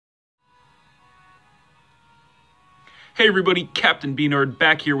Hey everybody, Captain B-Nard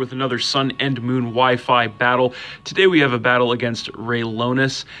back here with another Sun and Moon Wi-Fi battle. Today we have a battle against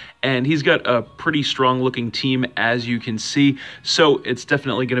Raelonus, and he's got a pretty strong looking team as you can see, so it's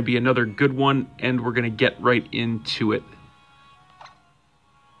definitely going to be another good one, and we're going to get right into it.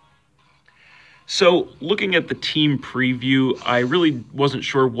 So, looking at the team preview, I really wasn't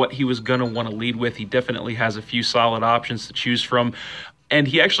sure what he was going to want to lead with. He definitely has a few solid options to choose from. And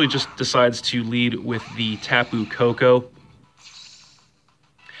he actually just decides to lead with the Tapu Koko.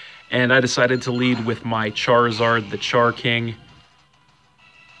 And I decided to lead with my Charizard, the Char King.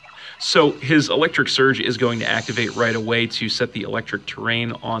 So his Electric Surge is going to activate right away to set the electric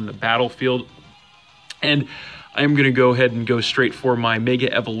terrain on the battlefield. And I'm going to go ahead and go straight for my Mega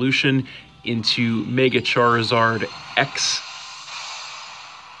Evolution into Mega Charizard X.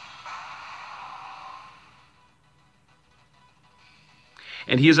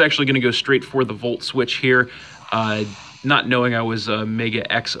 And he is actually going to go straight for the Volt Switch here, not knowing I was Mega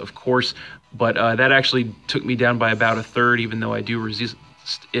X, of course, but that actually took me down by about a third, even though I do resist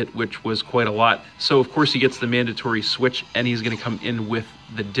it, which was quite a lot. So, of course, he gets the mandatory switch, and he's going to come in with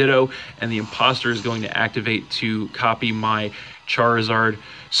the Ditto, and the Imposter is going to activate to copy my Charizard.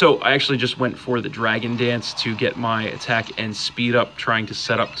 So I actually just went for the Dragon Dance to get my attack and speed up, trying to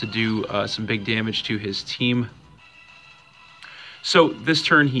set up to do some big damage to his team. So this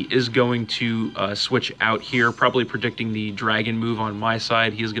turn he is going to switch out here, probably predicting the dragon move on my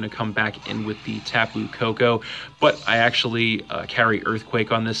side. He is going to come back in with the Tapu Koko, but I actually carry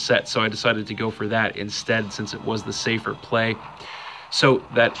Earthquake on this set, so I decided to go for that instead since it was the safer play. So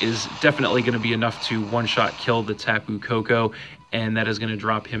that is definitely going to be enough to one-shot kill the Tapu Koko, and that is going to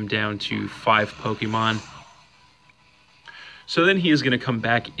drop him down to 5 Pokemon. So then he is going to come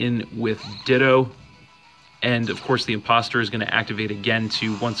back in with Ditto. And, of course, the Imposter is going to activate again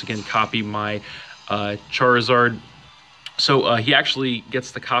to once again copy my Charizard. So he actually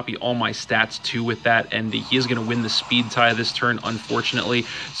gets to copy all my stats, too, with that. And he is going to win the speed tie this turn, unfortunately.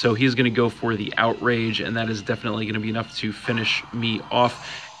 So he's going to go for the Outrage, and that is definitely going to be enough to finish me off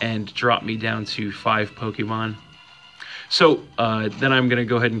and drop me down to 5 Pokemon. So then I'm going to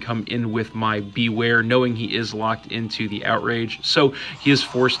go ahead and come in with my Beware, knowing he is locked into the Outrage. So he is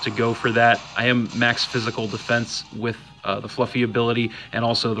forced to go for that. I am max physical defense with the Fluffy ability and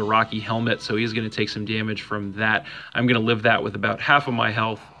also the Rocky Helmet, so he's going to take some damage from that. I'm going to live that with about half of my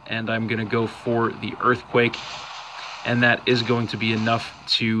health, and I'm going to go for the Earthquake, and that is going to be enough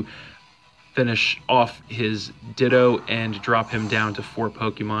to finish off his Ditto and drop him down to 4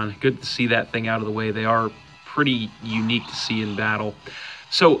 Pokemon. Good to see that thing out of the way. They are pretty unique to see in battle.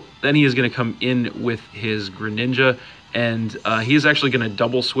 So then he is going to come in with his Greninja, and he is actually going to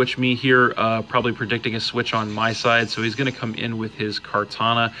double switch me here, probably predicting a switch on my side. So he's going to come in with his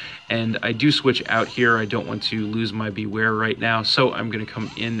Kartana, and I do switch out here. I don't want to lose my Beware right now, so I'm going to come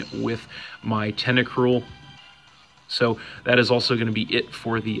in with my Tentacruel. So that is also going to be it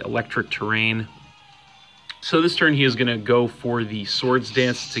for the electric terrain. So this turn he is going to go for the Swords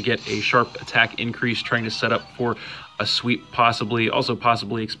Dance to get a sharp attack increase, trying to set up for a sweep possibly, also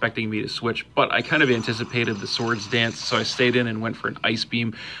possibly expecting me to switch, but I kind of anticipated the Swords Dance, so I stayed in and went for an Ice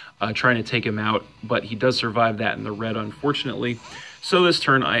Beam, trying to take him out, but he does survive that in the red, unfortunately. So this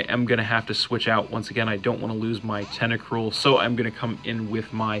turn I am going to have to switch out. Once again, I don't want to lose my Tentacruel, so I'm going to come in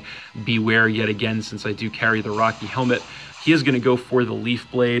with my Beware yet again since I do carry the Rocky Helmet. He is going to go for the Leaf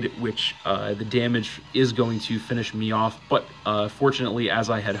Blade, which the damage is going to finish me off. But fortunately,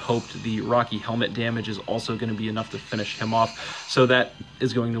 as I had hoped, the Rocky Helmet damage is also going to be enough to finish him off. So that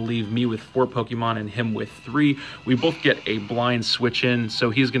is going to leave me with 4 Pokemon and him with 3. We both get a blind switch in,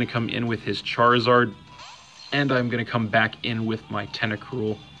 so he's going to come in with his Charizard. And I'm going to come back in with my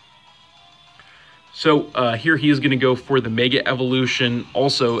Tentacruel. So here he is going to go for the Mega Evolution,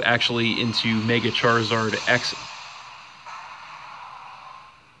 also actually into Mega Charizard X.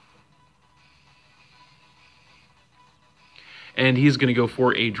 And he's going to go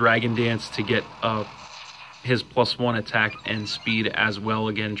for a Dragon Dance to get his +1 attack and speed as well,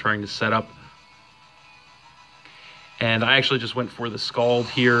 again trying to set up. And I actually just went for the Scald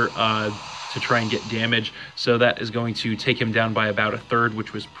here to try and get damage, so that is going to take him down by about a third,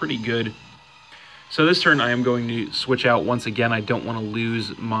 which was pretty good. So this turn I am going to switch out once again. I don't want to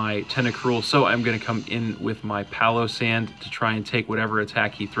lose my Tentacruel, so I'm going to come in with my Palossand to try and take whatever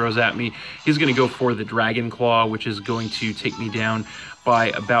attack he throws at me. He's going to go for the Dragon Claw, which is going to take me down by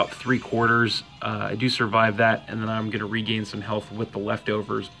about 3/4. I do survive that, and then I'm going to regain some health with the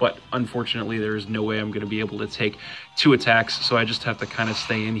leftovers, but unfortunately there is no way I'm going to be able to take 2 attacks, so I just have to kind of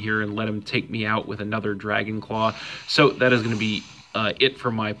stay in here and let him take me out with another Dragon Claw. So that is going to be it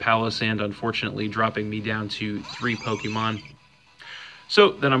for my Palossand, unfortunately dropping me down to 3 Pokemon.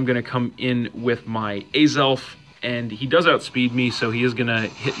 So then I'm going to come in with my Azelf, and he does outspeed me, so he is going to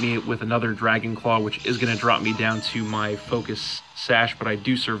hit me with another Dragon Claw, which is going to drop me down to my Focus Sash, but I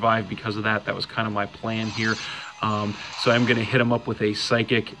do survive because of that. That was kind of my plan here. So I'm going to hit him up with a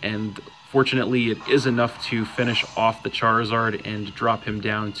Psychic, and fortunately it is enough to finish off the Charizard and drop him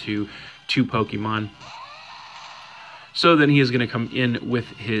down to 2 Pokemon. So then he is going to come in with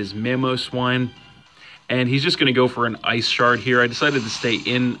his Mamoswine, and he's just going to go for an Ice Shard here. I decided to stay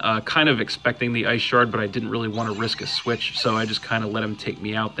in, kind of expecting the Ice Shard, but I didn't really want to risk a switch, so I just kind of let him take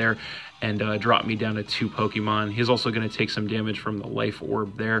me out there and drop me down to 2 Pokemon. He's also going to take some damage from the Life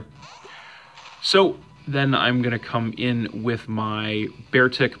Orb there. So then I'm going to come in with my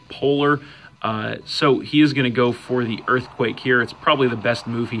Beartic Polar. So he is going to go for the Earthquake here. It's probably the best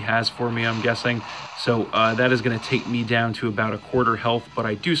move he has for me, I'm guessing. So that is going to take me down to about a quarter health, but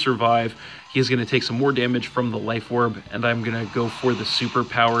I do survive. He is going to take some more damage from the Life Orb, and I'm going to go for the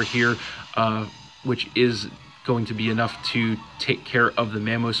Superpower here, which is going to be enough to take care of the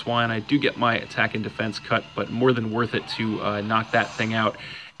Mamoswine. I do get my attack and defense cut, but more than worth it to knock that thing out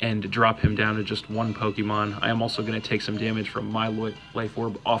and drop him down to just 1 Pokemon. I am also going to take some damage from my Life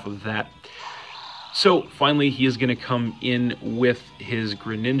Orb off of that. So finally, he is going to come in with his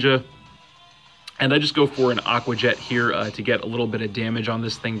Greninja, and I just go for an Aqua Jet here to get a little bit of damage on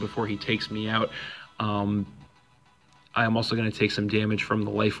this thing before he takes me out. I am also going to take some damage from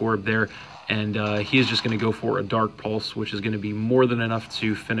the Life Orb there, and he is just going to go for a Dark Pulse, which is going to be more than enough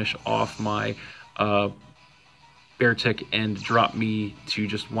to finish off my Beartic and drop me to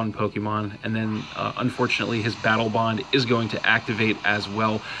just 1 Pokemon. And then unfortunately his Battle Bond is going to activate as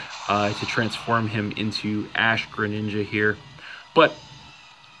well to transform him into Ash Greninja here. But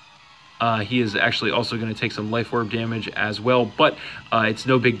he is actually also going to take some Life Orb damage as well, but it's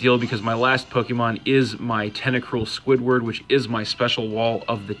no big deal because my last Pokemon is my Tentacruel Squidward, which is my special wall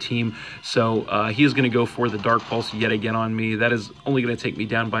of the team. So he is going to go for the Dark Pulse yet again on me. That is only going to take me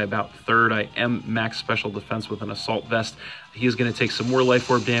down by about 1/3. I am max special defense with an Assault Vest. He is going to take some more Life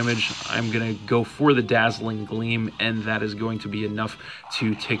Orb damage. I'm going to go for the Dazzling Gleam, and that is going to be enough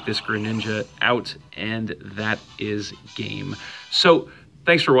to take this Greninja out, and that is game. So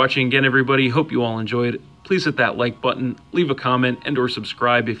thanks for watching again, everybody. Hope you all enjoyed. Please hit that like button, leave a comment, and or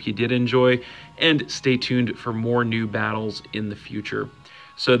subscribe if you did enjoy, and stay tuned for more new battles in the future.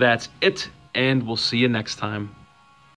 So that's it, and we'll see you next time.